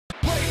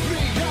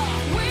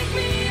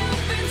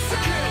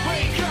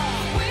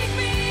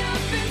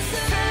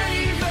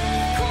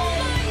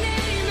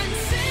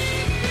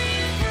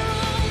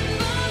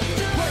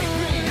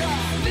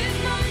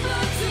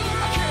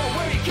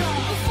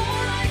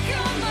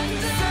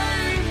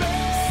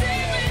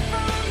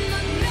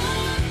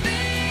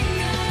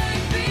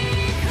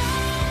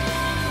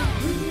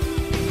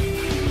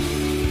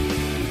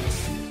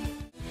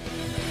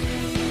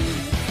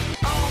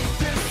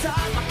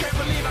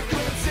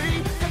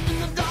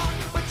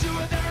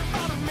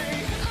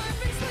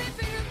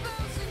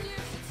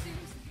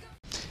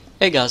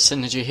Hey guys,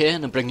 Synergy here,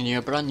 and I'm bringing you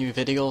a brand new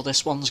video.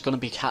 This one's going to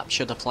be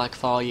Capture the Flag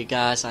for you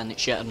guys, and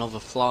it's yet another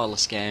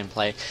flawless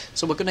gameplay.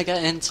 So we're going to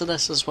get into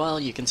this as well.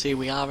 You can see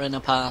we are in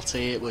a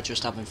party, we're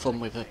just having fun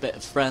with a bit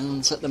of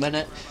friends at the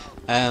minute.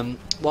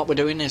 What we're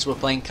doing is we're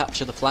playing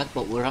Capture the Flag,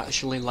 but we're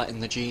actually letting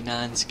the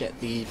G9s get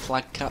the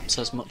flag caps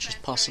as much as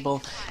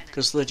possible.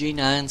 Because the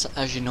G9s,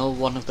 as you know,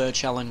 one of their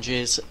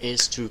challenges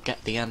is to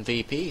get the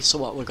MVP. So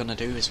what we're going to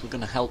do is we're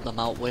going to help them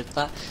out with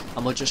that,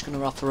 and we're just going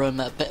to offer them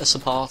a bit of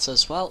support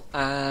as well,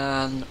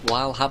 and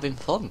while having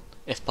fun,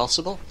 if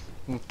possible.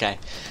 Okay,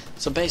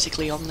 so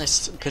basically on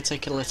this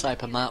particular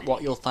type of map,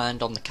 what you'll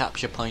find on the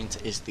capture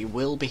point is they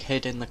will be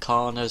hid in the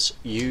corners,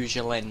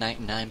 usually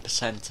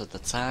 99% of the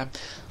time.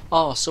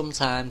 Or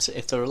sometimes,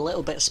 if they're a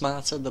little bit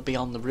smarter, they'll be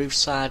on the roof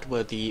side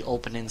where the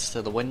openings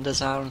to the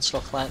windows are and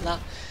stuff like that.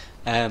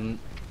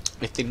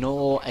 If they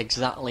know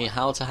exactly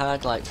how to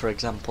hide, like for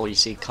example you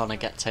see Connor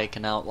get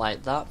taken out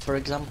like that for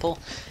example,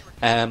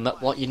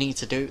 what you need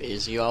to do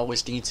is you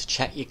always need to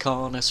check your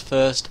corners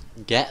first,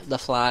 get the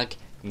flag,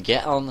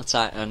 get on the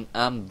Titan,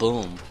 and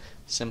boom.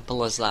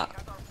 Simple as that.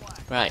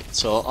 Right,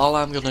 so all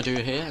I'm going to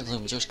do here is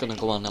I'm just going to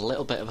go on a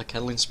little bit of a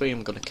killing spree.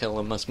 I'm going to kill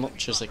them as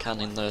much as I can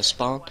in their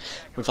spawn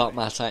without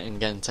my Titan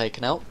getting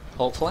taken out,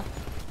 hopefully.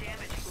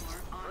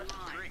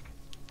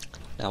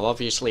 Now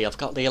obviously I've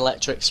got the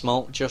electric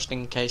smoke just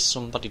in case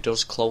somebody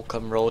does cloak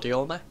and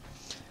rodeo me.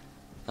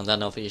 And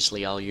then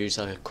obviously I'll use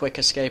a quick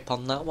escape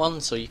on that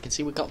one. So you can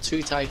see we've got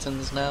two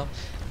Titans now.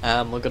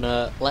 We're going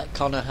to let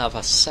Connor have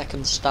a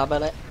second stab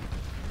at it.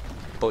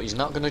 But he's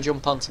not going to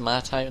jump onto my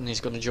Titan, he's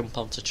going to jump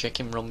onto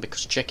Chicken Run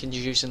because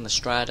Chicken's using the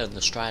Strider and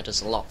the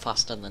Strider's a lot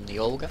faster than the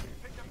Ogre.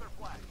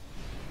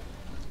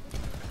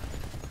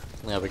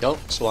 There we go.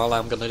 So all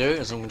I'm going to do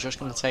is I'm just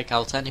going to take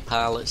out any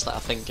pilots that are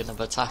thinking of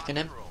attacking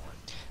him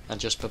and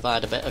just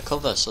provide a bit of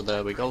cover. So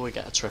there we go, we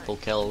get a triple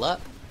kill there.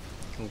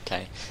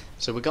 Okay,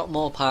 so we've got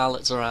more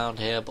pilots around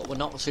here, but we're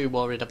not too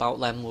worried about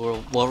them. We're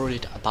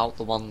worried about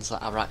the ones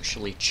that are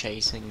actually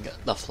chasing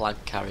the flag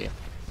carrier.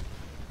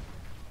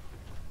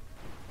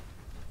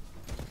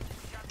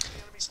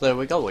 So there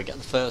we go, we get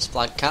the first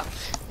flag cap.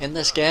 In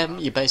this game,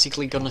 you're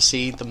basically going to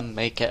see them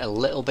make it a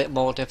little bit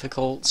more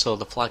difficult, so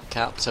the flag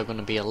caps are going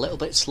to be a little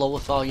bit slower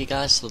for you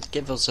guys, so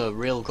give us a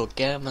real good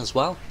game as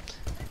well.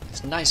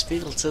 It's a nice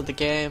feel to the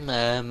game,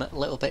 a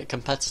little bit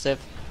competitive.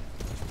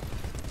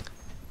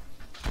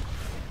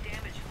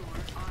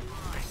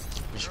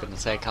 I'm just going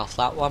to take off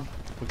that one.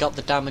 We got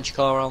the damage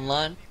core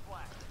online,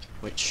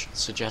 which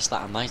suggests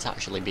that I might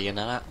actually be in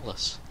an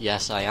Atlas.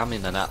 Yes, I am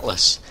in an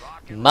Atlas.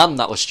 Man,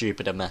 that was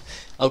stupid of me.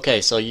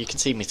 Okay, so you can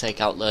see me take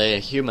out the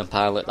human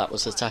pilot that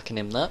was attacking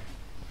him there.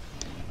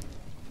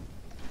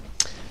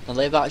 And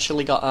they've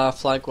actually got our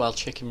flag while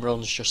Chicken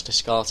Run's just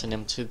escorting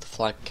him to the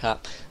flag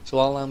cap. So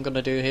all I'm going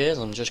to do here is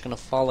I'm just going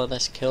to follow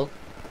this kill.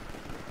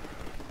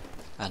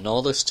 I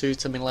know there's two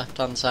to my left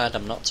hand side,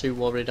 I'm not too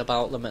worried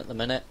about them at the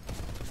minute.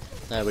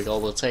 There we go,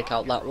 we'll take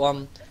out that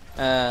one.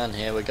 And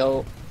here we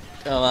go.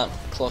 Come on,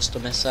 cluster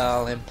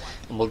missile him,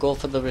 and we'll go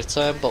for the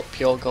return, but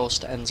Pure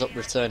Ghost ends up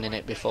returning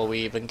it before we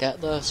even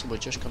get there, so we're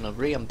just going to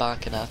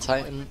re-embark in our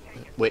Titan,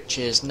 which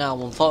is now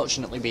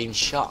unfortunately being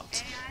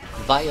shot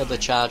via the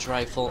charge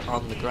rifle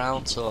on the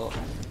ground. So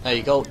there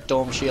you go,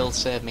 dome shield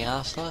saved me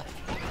arse there.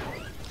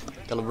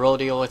 Got a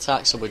rodeo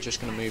attack, so we're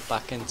just going to move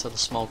back into the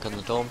smoke and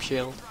the dome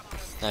shield.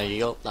 There you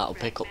go, that'll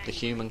pick up the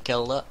human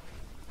kill there.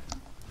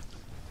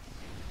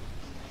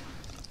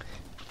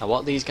 Now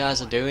what these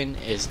guys are doing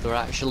is they're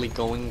actually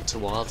going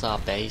towards our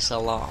base a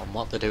lot, and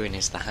what they're doing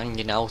is they're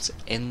hanging out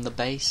in the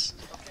base.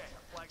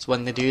 So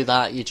when they do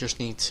that, you just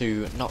need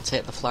to not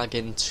take the flag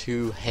in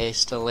too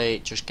hastily,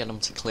 just get them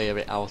to clear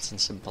it out,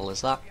 and simple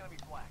as that.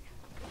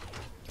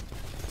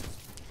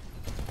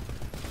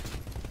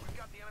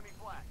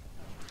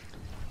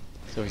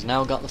 So he's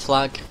now got the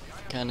flag.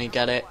 Can he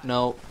get it?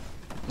 No.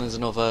 There's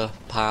another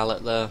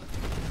pilot there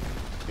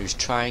who's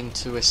trying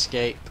to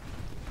escape.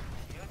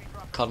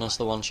 Connor's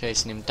the one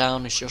chasing him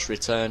down, he's just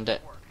returned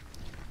it.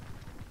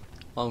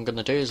 What I'm going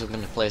to do is I'm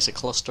going to place a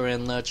cluster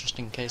in there just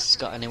in case he's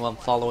got anyone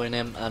following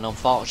him, and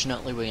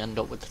unfortunately we end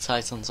up with the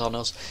Titans on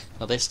us.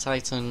 Now this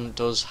Titan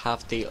does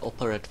have the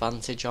upper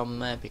advantage on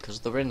me because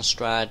they're in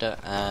Strider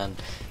and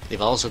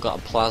they've also got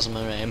a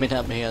plasma aiming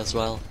at me as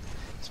well.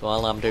 So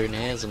all I'm doing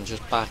here is I'm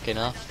just backing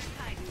off,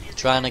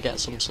 trying to get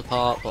some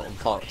support, but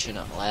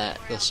unfortunately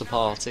the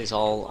support is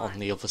all on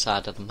the other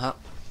side of the map.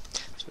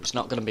 So it's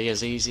not going to be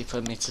as easy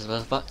for me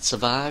to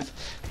survive,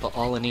 but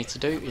all I need to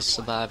do is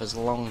survive as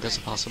long as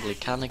I possibly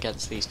can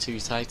against these two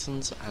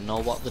Titans. I know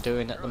what they're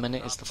doing at the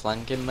minute is they're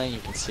flanking me. You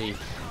can see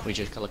we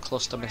just got a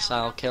cluster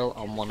missile kill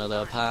on one of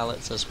their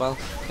pilots as well.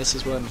 This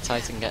is where my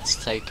Titan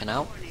gets taken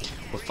out.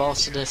 We're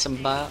forced to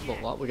disembark, but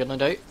what we're going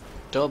to do,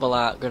 double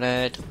arc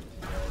grenade.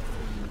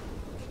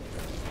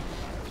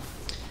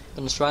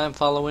 Going to try and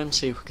follow him,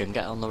 see if we can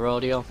get on the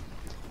rodeo.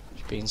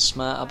 Just being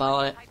smart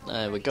about it.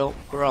 There we go,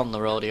 we're on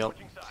the rodeo.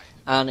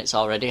 And it's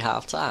already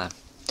half time.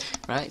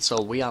 Right,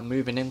 so we are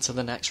moving into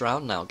the next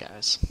round now,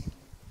 guys.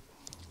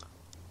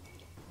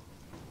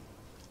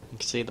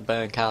 can see the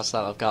burn cards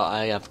that I've got.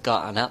 I have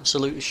got an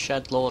absolute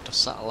shed load of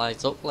satellite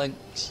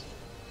uplinks.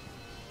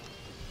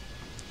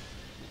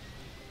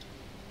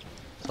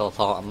 So I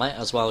thought I might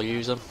as well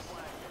use them.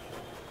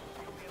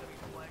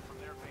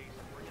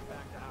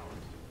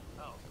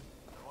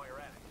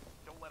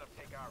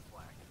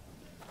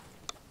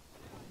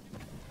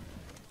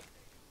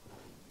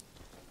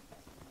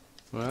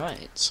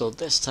 Right, so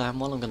this time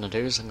what I'm going to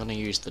do is I'm going to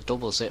use the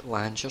double zip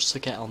line just to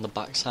get on the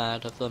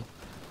backside of them.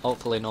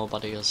 Hopefully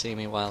nobody will see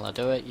me while I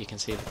do it. You can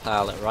see the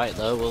pilot right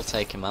there. We'll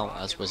take him out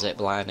as we're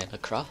zip lining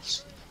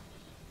across.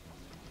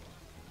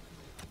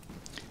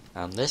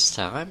 And this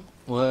time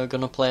we're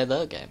going to play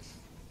their game.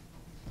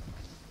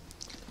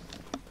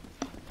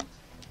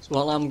 So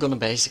what I'm going to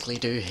basically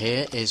do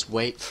here is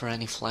wait for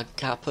any flag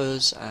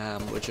cappers,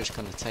 and we're just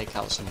going to take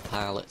out some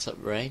pilots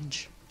at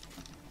range.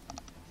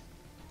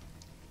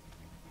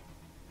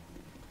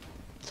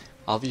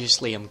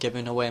 Obviously I'm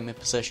giving away my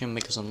position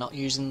because I'm not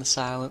using the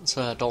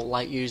silencer. I don't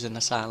like using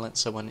the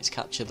silencer when it's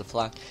captured the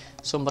flag.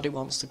 Somebody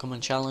wants to come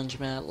and challenge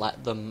me,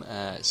 let them,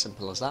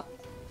 simple as that.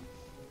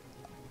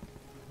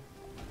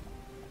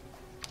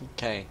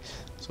 Okay,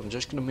 so I'm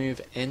just going to move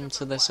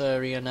into this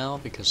area now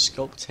because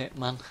Scoped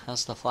Hitman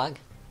has the flag.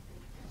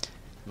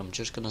 And I'm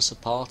just going to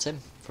support him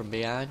from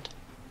behind.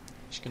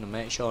 Just going to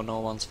make sure no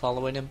one's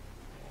following him.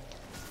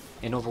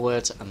 In other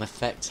words, I'm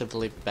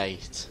effectively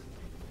bait.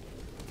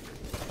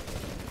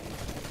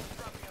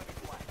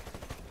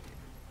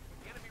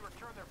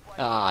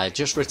 I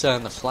just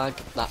returned the flag.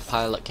 That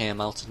pilot came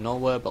out of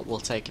nowhere, but we'll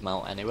take him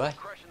out anyway.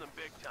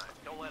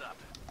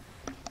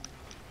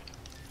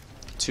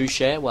 Touche,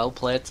 well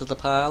played to the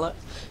pilot.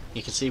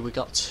 You can see we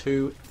got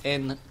two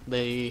in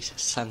the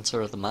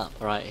centre of the map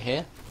right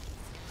here.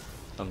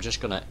 I'm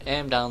just going to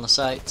aim down the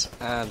sight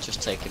and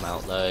just take him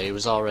out there. He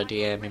was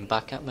already aiming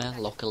back at me.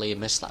 Luckily he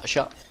missed that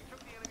shot.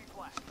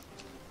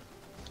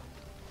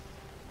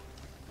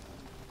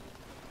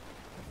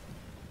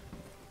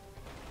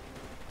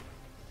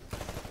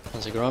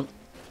 How's it going?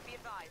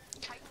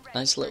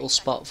 Nice little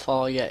spot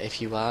for you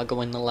if you are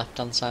going the left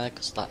hand side,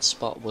 because that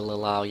spot will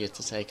allow you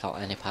to take out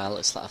any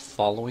pilots that are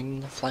following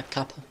the flag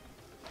capper.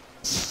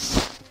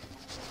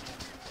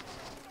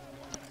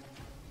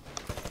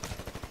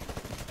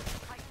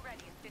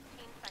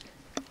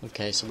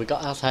 Okay, so we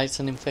got our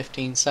Titan in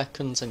 15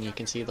 seconds, and you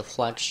can see the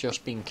flag's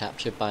just been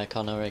captured by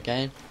Connor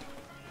again.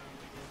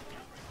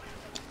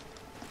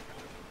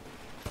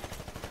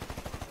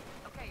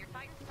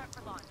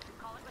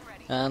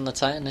 And the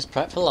Titan is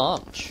prepped for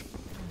launch.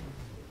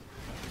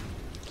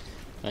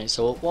 Right,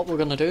 so what we're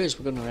going to do is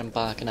we're going to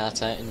embark on our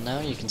Titan now.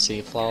 You can see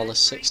flawless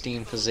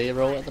 16 for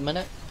 0 at the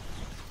minute.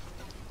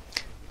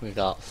 We've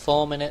got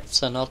 4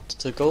 minutes and odd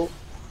to go.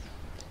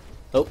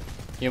 Oh,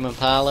 human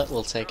pilot,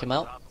 we'll take him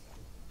out.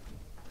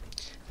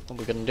 What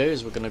we're going to do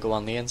is we're going to go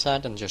on the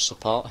inside and just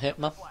support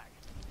Hitman.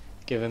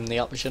 Give him the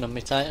option of my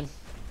Titan.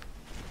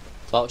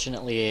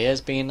 Fortunately he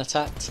is being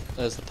attacked.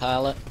 There's the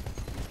pilot.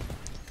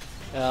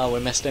 Oh, we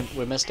missed him,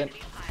 we missed him.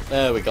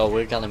 There we go,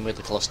 we got him with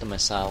the cluster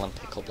missile and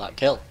pick up that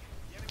kill.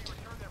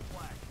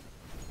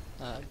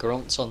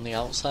 Grunts on the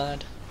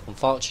outside.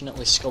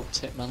 Unfortunately,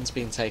 Scoped Hitman's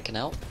been taken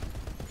out.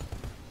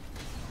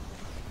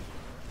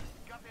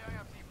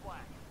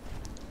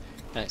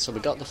 Right, so we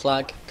got the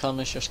flag.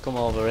 Connor's just come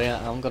over here.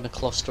 I'm going to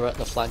cluster at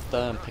the flag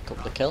there and pick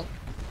up the kill.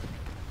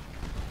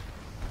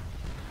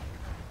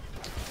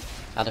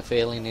 Had a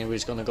feeling he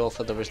was going to go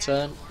for the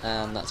return,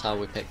 and that's how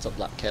we picked up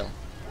that kill.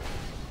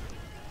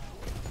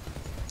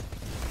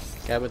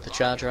 Guy with the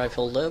charge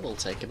rifle there, we'll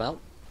take him out.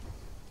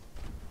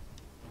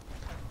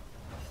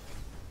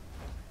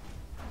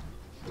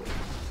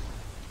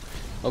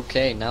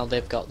 Okay, now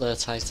they've got their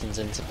Titans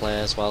into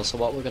play as well, so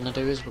what we're going to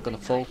do is we're going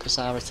to focus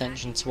our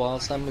attention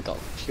towards them. We've got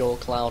Pure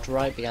Cloud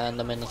right behind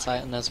them in the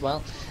Titan as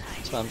well,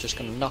 so I'm just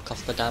going to knock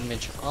off the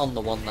damage on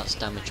the one that's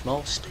damaged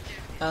most,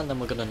 and then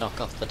we're going to knock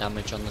off the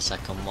damage on the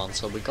second one.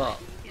 So we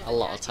got a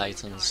lot of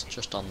Titans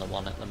just on the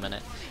one at the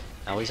minute.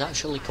 Now he's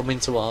actually coming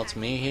towards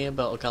me here,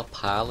 but we've got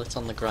pilot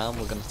on the ground.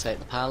 We're going to take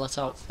the pilot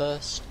out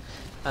first,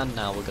 and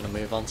now we're going to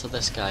move on to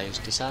this guy who's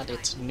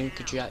decided to nuke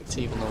eject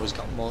even though he's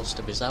got most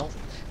of his health.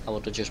 I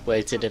would have just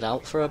waited it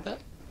out for a bit.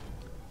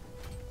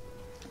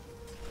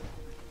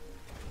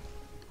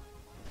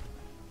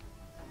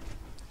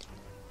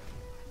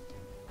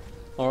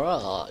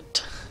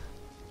 Alright.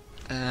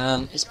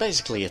 It's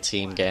basically a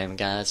team game,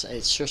 guys.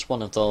 It's just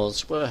one of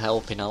those. We're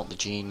helping out the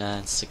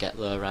G9s to get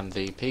their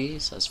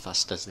MVPs as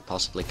fast as they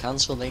possibly can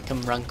so they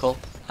can rank up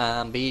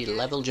and be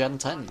level Gen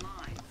 10.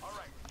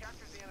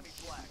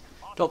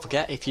 Don't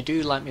forget, if you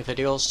do like my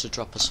videos, to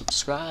drop a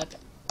subscribe,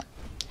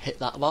 hit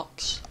that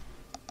box.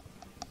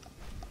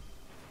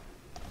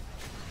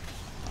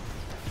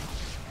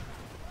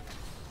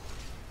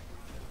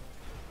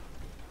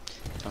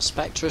 Now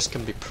Spectres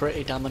can be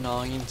pretty damn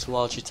annoying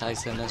towards your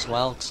Titan as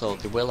well, so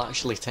they will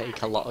actually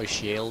take a lot of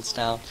shields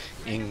down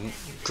in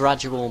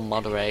gradual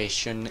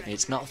moderation.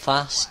 It's not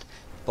fast,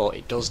 but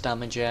it does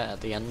damage you at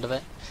the end of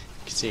it.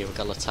 You can see we've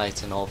got a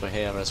Titan over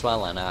here as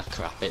well, and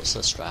crap, it's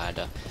a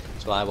Strider.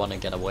 So I want to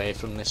get away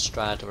from this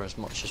Strider as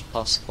much as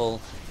possible.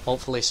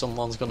 Hopefully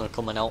someone's going to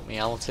come and help me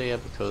out here,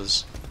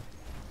 because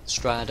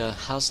Strider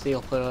has the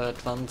upper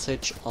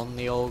advantage on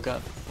the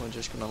Ogre. We're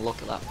just going to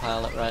look at that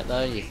pilot right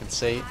there, you can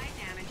see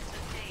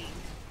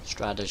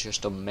Strider's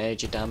just done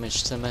major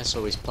damage to me,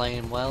 so he's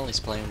playing well,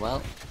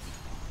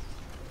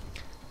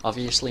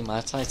 Obviously my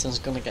Titan's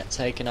going to get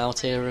taken out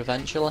here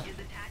eventually.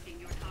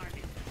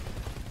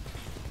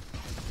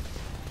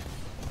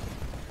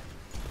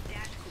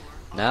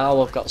 Now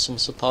we've got some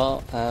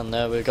support, and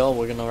there we go,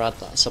 we're going to add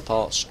that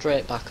support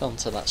straight back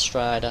onto that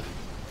Strider,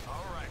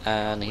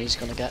 and he's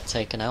going to get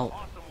taken out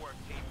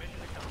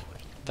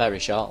very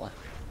shortly.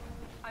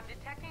 I'm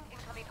detecting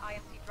incoming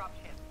IMC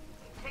dropship.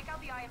 Take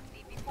out the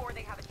IMC before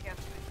they have a chance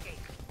to escape.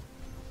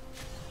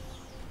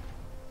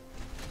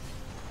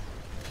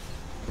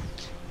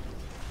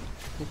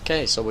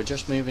 Okay, so we're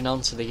just moving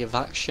on to the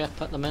evac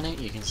ship at the minute.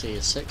 You can see a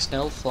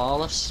 6-0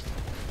 flawless.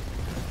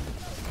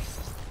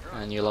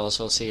 And you'll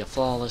also see a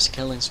flawless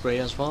killing spree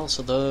as well,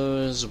 so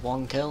there's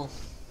 1 kill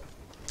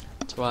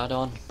to add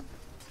on.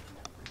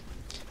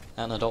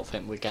 And I don't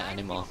think we get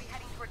any more.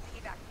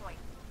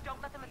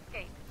 Don't let them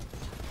escape.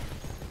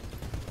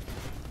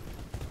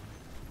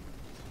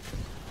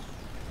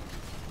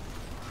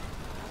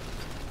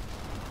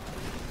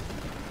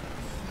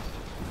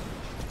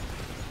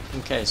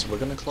 Okay, so we're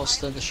going to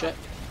cluster the ship.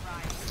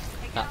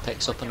 That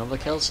picks up another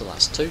kill, so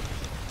that's 2.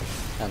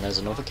 And there's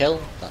another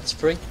kill, that's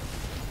 3.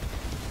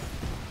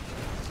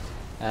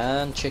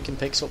 And Chicken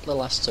picks up the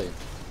last 2.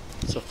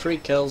 So 3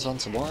 kills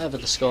onto whatever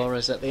the score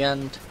is at the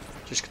end.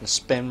 Just going to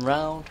spin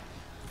round.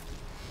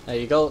 There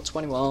you go,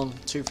 21,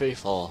 2, 3,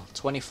 4,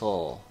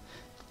 24.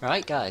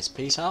 Alright guys,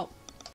 peace out.